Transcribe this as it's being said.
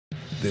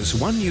This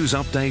One News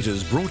update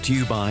is brought to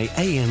you by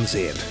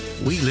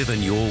ANZ. We live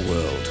in your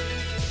world.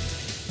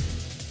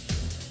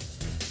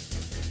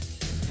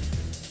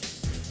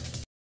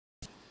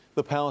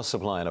 The power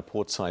supply in a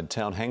portside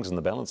town hangs in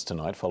the balance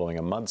tonight following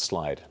a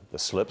mudslide. The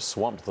slip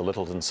swamped the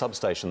Lyttelton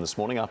substation this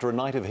morning after a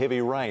night of heavy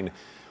rain.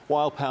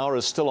 While power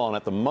is still on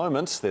at the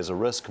moment, there's a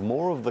risk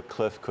more of the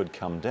cliff could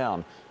come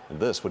down, and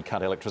this would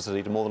cut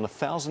electricity to more than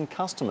 1,000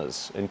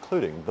 customers,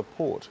 including the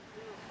port.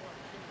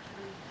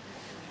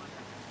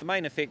 The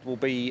main effect will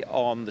be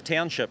on the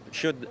township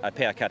should a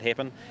power cut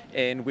happen,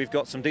 and we've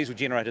got some diesel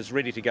generators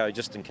ready to go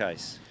just in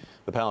case.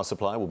 The power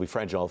supply will be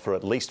fragile for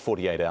at least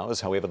 48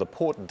 hours. However, the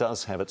port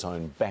does have its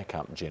own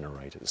backup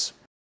generators.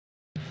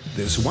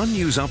 This One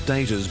News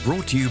update is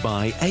brought to you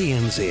by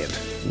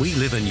ANZ. We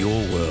live in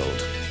your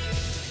world.